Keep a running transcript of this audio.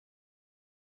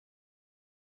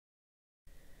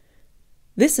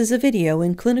This is a video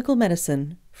in clinical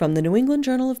medicine from the New England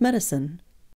Journal of Medicine.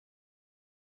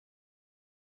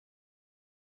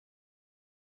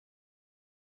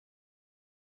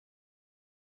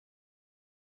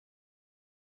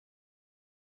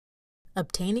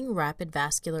 Obtaining rapid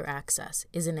vascular access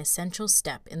is an essential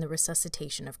step in the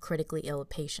resuscitation of critically ill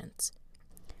patients.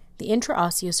 The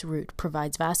intraosseous route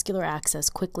provides vascular access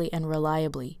quickly and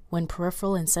reliably when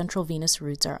peripheral and central venous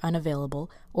routes are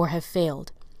unavailable or have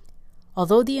failed.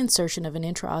 Although the insertion of an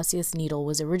intraosseous needle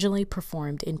was originally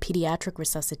performed in pediatric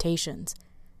resuscitations,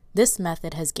 this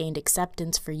method has gained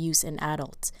acceptance for use in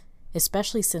adults,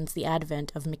 especially since the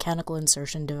advent of mechanical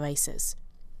insertion devices.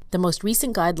 The most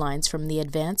recent guidelines from the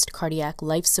Advanced Cardiac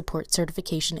Life Support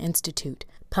Certification Institute,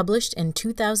 published in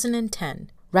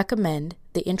 2010, recommend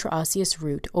the intraosseous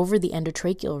route over the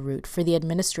endotracheal route for the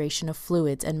administration of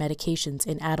fluids and medications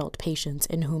in adult patients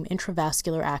in whom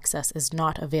intravascular access is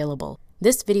not available.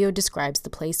 This video describes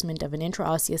the placement of an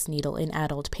intraosseous needle in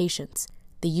adult patients.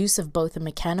 The use of both a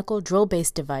mechanical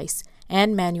drill-based device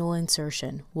and manual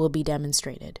insertion will be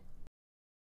demonstrated.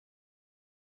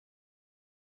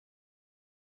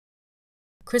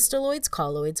 Crystalloids,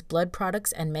 colloids, blood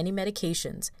products, and many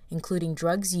medications, including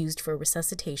drugs used for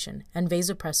resuscitation and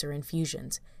vasopressor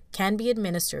infusions, can be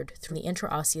administered through the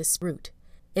intraosseous route.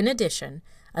 In addition,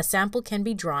 a sample can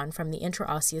be drawn from the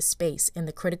intraosseous space in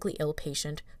the critically ill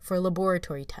patient for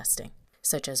laboratory testing,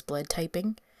 such as blood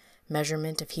typing,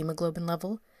 measurement of hemoglobin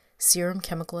level, serum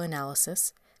chemical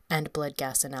analysis, and blood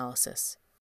gas analysis.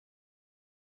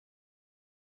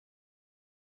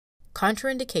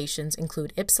 Contraindications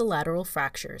include ipsilateral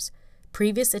fractures,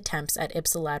 previous attempts at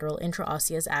ipsilateral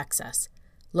intraosseous access,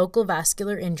 local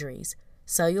vascular injuries,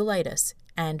 cellulitis,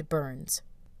 and burns.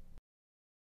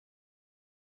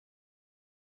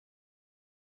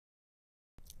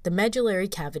 The medullary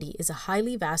cavity is a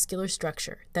highly vascular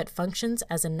structure that functions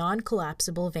as a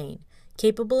non-collapsible vein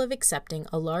capable of accepting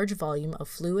a large volume of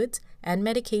fluids and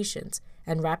medications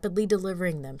and rapidly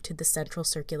delivering them to the central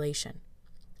circulation.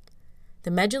 The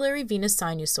medullary venous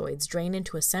sinusoids drain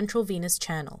into a central venous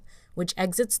channel, which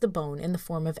exits the bone in the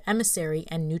form of emissary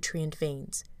and nutrient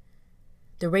veins.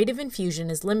 The rate of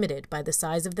infusion is limited by the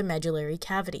size of the medullary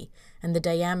cavity and the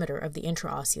diameter of the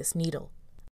intraosseous needle.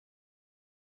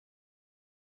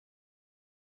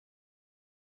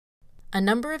 A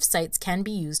number of sites can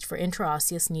be used for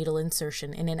intraosseous needle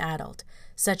insertion in an adult,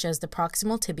 such as the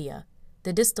proximal tibia,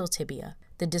 the distal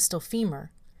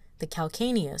femur, the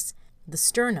calcaneus, the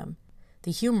sternum,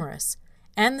 the humerus,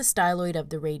 and the styloid of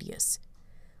the radius.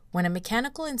 When a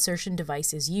mechanical insertion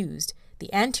device is used, the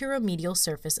anteromedial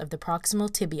surface of the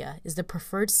proximal tibia is the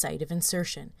preferred site of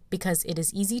insertion because it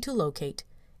is easy to locate,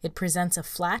 it presents a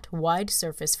flat, wide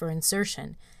surface for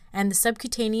insertion, and the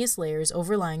subcutaneous layers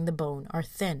overlying the bone are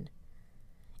thin.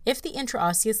 If the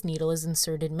intraosseous needle is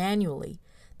inserted manually,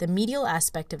 the medial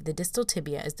aspect of the distal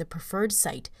tibia is the preferred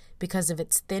site because of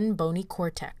its thin bony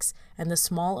cortex and the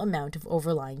small amount of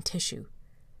overlying tissue.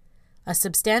 A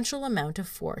substantial amount of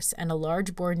force and a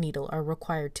large bore needle are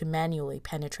required to manually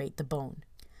penetrate the bone.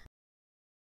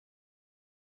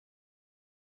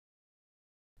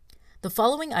 The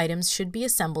following items should be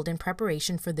assembled in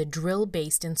preparation for the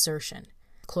drill-based insertion: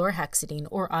 chlorhexidine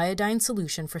or iodine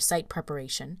solution for site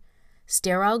preparation,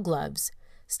 sterile gloves,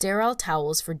 sterile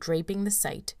towels for draping the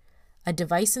site, a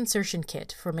device insertion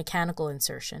kit for mechanical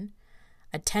insertion,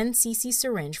 a 10 cc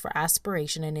syringe for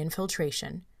aspiration and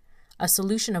infiltration, a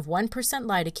solution of 1%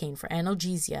 lidocaine for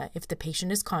analgesia if the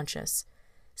patient is conscious,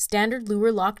 standard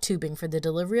Luer lock tubing for the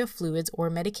delivery of fluids or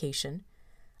medication,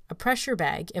 a pressure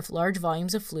bag if large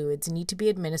volumes of fluids need to be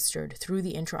administered through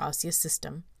the intraosseous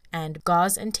system, and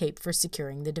gauze and tape for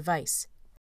securing the device.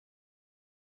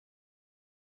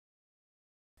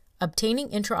 Obtaining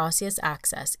intraosseous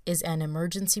access is an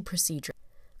emergency procedure.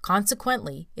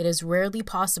 Consequently, it is rarely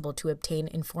possible to obtain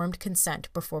informed consent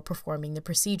before performing the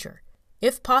procedure.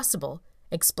 If possible,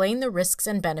 explain the risks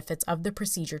and benefits of the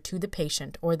procedure to the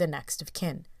patient or the next of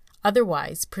kin.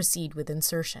 Otherwise, proceed with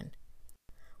insertion.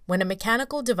 When a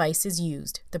mechanical device is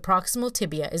used, the proximal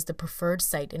tibia is the preferred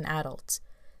site in adults.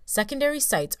 Secondary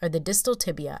sites are the distal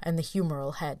tibia and the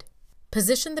humeral head.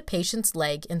 Position the patient's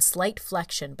leg in slight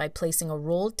flexion by placing a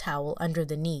rolled towel under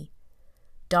the knee.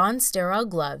 Don sterile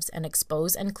gloves and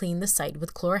expose and clean the site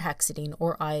with chlorhexidine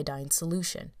or iodine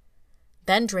solution.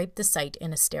 Then drape the site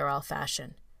in a sterile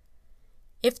fashion.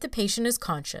 If the patient is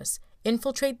conscious,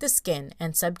 infiltrate the skin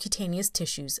and subcutaneous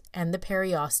tissues and the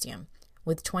periosteum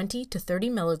with 20 to 30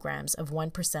 milligrams of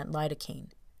 1% lidocaine.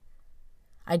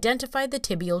 Identify the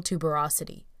tibial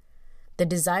tuberosity. The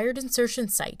desired insertion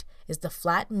site is the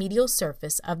flat medial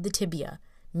surface of the tibia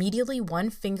medially 1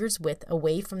 finger's width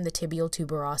away from the tibial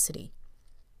tuberosity.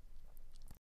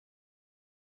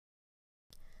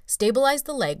 Stabilize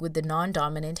the leg with the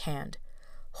non-dominant hand.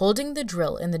 Holding the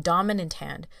drill in the dominant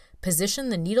hand, position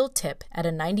the needle tip at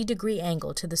a 90-degree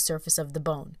angle to the surface of the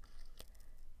bone.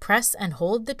 Press and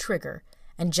hold the trigger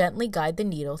and gently guide the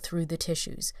needle through the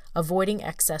tissues, avoiding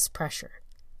excess pressure.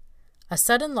 A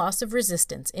sudden loss of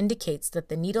resistance indicates that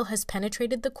the needle has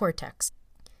penetrated the cortex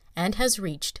and has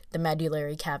reached the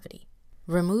medullary cavity.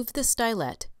 Remove the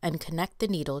stylet and connect the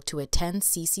needle to a 10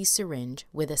 cc syringe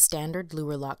with a standard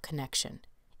luer lock connection.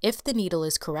 If the needle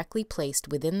is correctly placed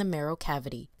within the marrow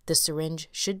cavity, the syringe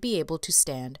should be able to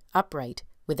stand upright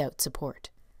without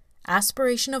support.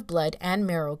 Aspiration of blood and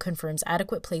marrow confirms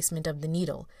adequate placement of the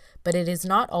needle, but it is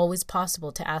not always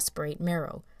possible to aspirate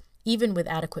marrow, even with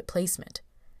adequate placement.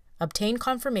 Obtain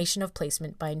confirmation of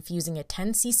placement by infusing a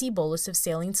 10 cc bolus of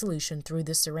saline solution through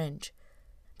the syringe.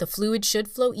 The fluid should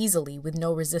flow easily with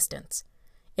no resistance.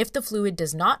 If the fluid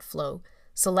does not flow,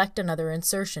 select another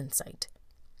insertion site.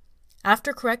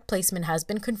 After correct placement has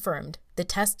been confirmed, the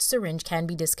test syringe can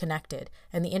be disconnected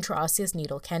and the intraosseous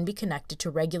needle can be connected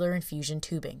to regular infusion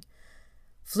tubing.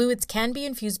 Fluids can be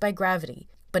infused by gravity,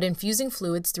 but infusing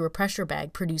fluids through a pressure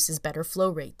bag produces better flow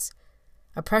rates.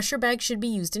 A pressure bag should be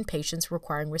used in patients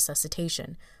requiring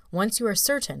resuscitation once you are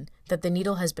certain that the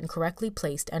needle has been correctly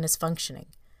placed and is functioning.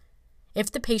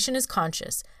 If the patient is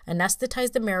conscious,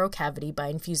 anesthetize the marrow cavity by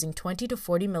infusing 20 to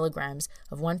 40 milligrams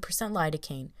of 1%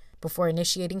 lidocaine before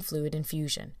initiating fluid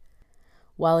infusion.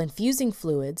 While infusing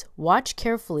fluids, watch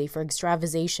carefully for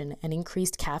extravasation and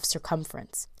increased calf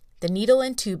circumference. The needle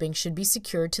and tubing should be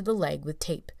secured to the leg with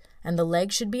tape, and the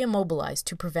leg should be immobilized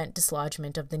to prevent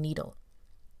dislodgement of the needle.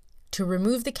 To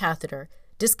remove the catheter,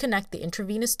 disconnect the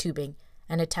intravenous tubing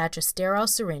and attach a sterile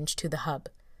syringe to the hub.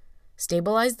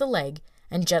 Stabilize the leg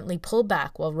and gently pull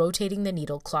back while rotating the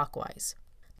needle clockwise.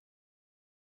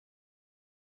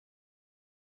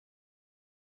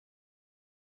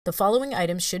 The following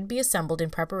items should be assembled in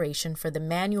preparation for the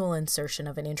manual insertion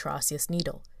of an intraosseous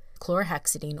needle: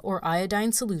 chlorhexidine or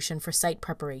iodine solution for site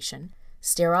preparation,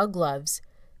 sterile gloves,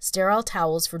 sterile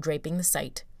towels for draping the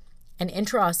site, an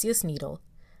intraosseous needle,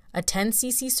 a 10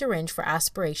 cc syringe for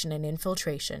aspiration and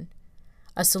infiltration,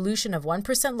 a solution of 1%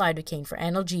 lidocaine for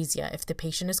analgesia if the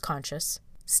patient is conscious,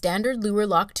 standard luer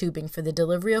lock tubing for the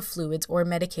delivery of fluids or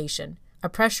medication, a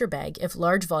pressure bag if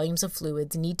large volumes of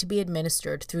fluids need to be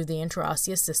administered through the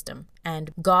intraosseous system,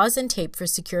 and gauze and tape for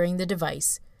securing the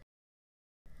device.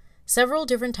 Several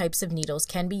different types of needles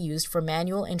can be used for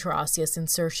manual intraosseous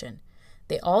insertion.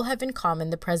 They all have in common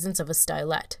the presence of a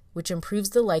stylet, which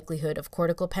improves the likelihood of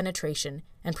cortical penetration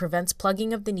and prevents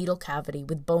plugging of the needle cavity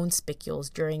with bone spicules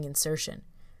during insertion.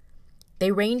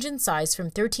 They range in size from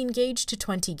 13 gauge to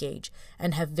 20 gauge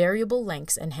and have variable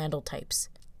lengths and handle types.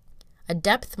 A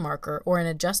depth marker or an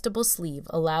adjustable sleeve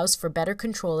allows for better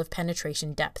control of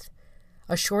penetration depth.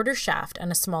 A shorter shaft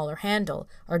and a smaller handle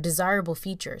are desirable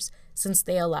features since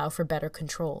they allow for better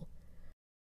control.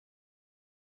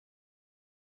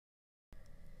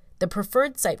 The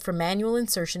preferred site for manual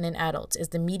insertion in adults is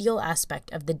the medial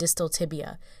aspect of the distal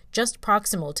tibia, just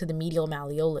proximal to the medial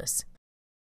malleolus.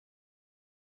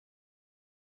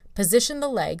 Position the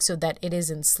leg so that it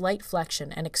is in slight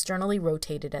flexion and externally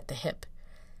rotated at the hip.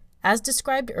 As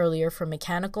described earlier for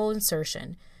mechanical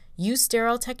insertion, use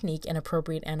sterile technique and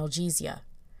appropriate analgesia.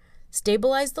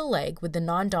 Stabilize the leg with the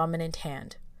non-dominant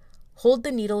hand. Hold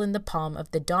the needle in the palm of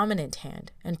the dominant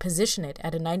hand and position it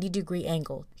at a 90-degree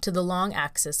angle to the long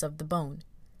axis of the bone.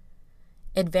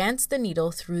 Advance the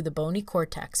needle through the bony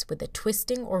cortex with a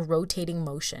twisting or rotating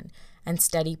motion and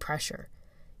steady pressure.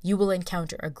 You will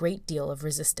encounter a great deal of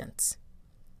resistance.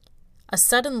 A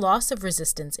sudden loss of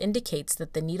resistance indicates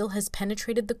that the needle has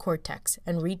penetrated the cortex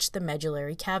and reached the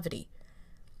medullary cavity.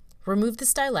 Remove the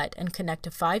stylet and connect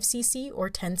a 5 cc or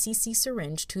 10 cc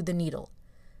syringe to the needle.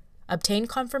 Obtain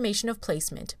confirmation of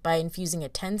placement by infusing a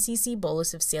 10 cc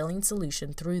bolus of saline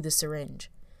solution through the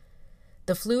syringe.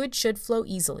 The fluid should flow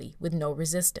easily with no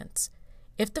resistance.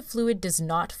 If the fluid does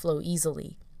not flow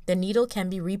easily, the needle can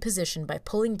be repositioned by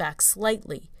pulling back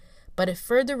slightly, but if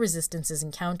further resistance is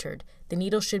encountered, the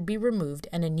needle should be removed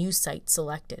and a new site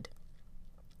selected.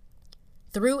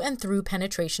 Through and through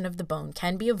penetration of the bone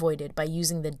can be avoided by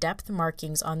using the depth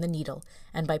markings on the needle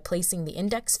and by placing the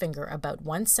index finger about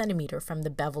 1 centimeter from the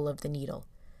bevel of the needle.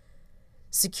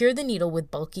 Secure the needle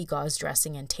with bulky gauze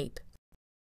dressing and tape.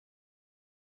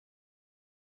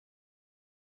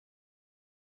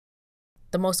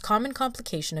 The most common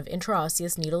complication of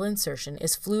intraosseous needle insertion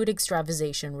is fluid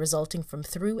extravasation resulting from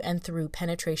through and through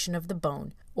penetration of the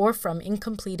bone or from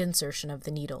incomplete insertion of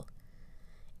the needle.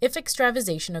 If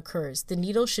extravasation occurs, the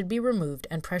needle should be removed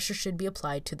and pressure should be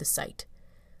applied to the site.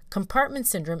 Compartment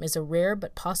syndrome is a rare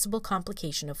but possible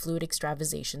complication of fluid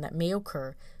extravasation that may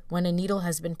occur when a needle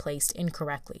has been placed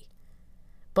incorrectly.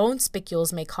 Bone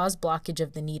spicules may cause blockage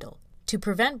of the needle. To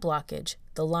prevent blockage,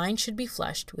 the line should be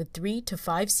flushed with 3 to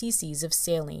 5 cc's of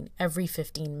saline every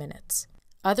 15 minutes.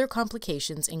 Other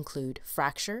complications include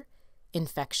fracture,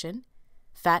 infection,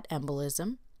 fat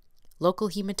embolism, local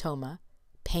hematoma,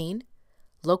 pain,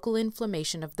 local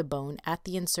inflammation of the bone at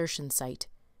the insertion site,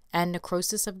 and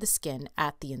necrosis of the skin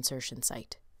at the insertion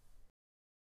site.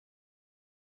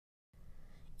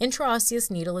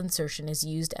 Intraosseous needle insertion is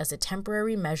used as a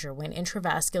temporary measure when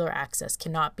intravascular access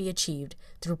cannot be achieved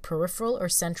through peripheral or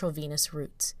central venous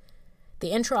routes.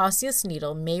 The intraosseous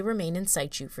needle may remain in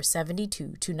situ for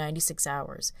 72 to 96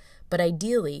 hours, but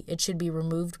ideally it should be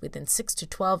removed within 6 to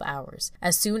 12 hours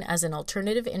as soon as an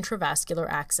alternative intravascular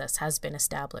access has been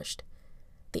established.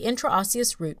 The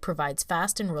intraosseous route provides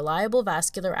fast and reliable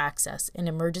vascular access in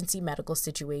emergency medical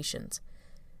situations.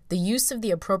 The use of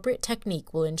the appropriate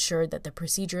technique will ensure that the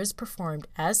procedure is performed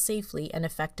as safely and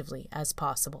effectively as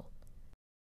possible.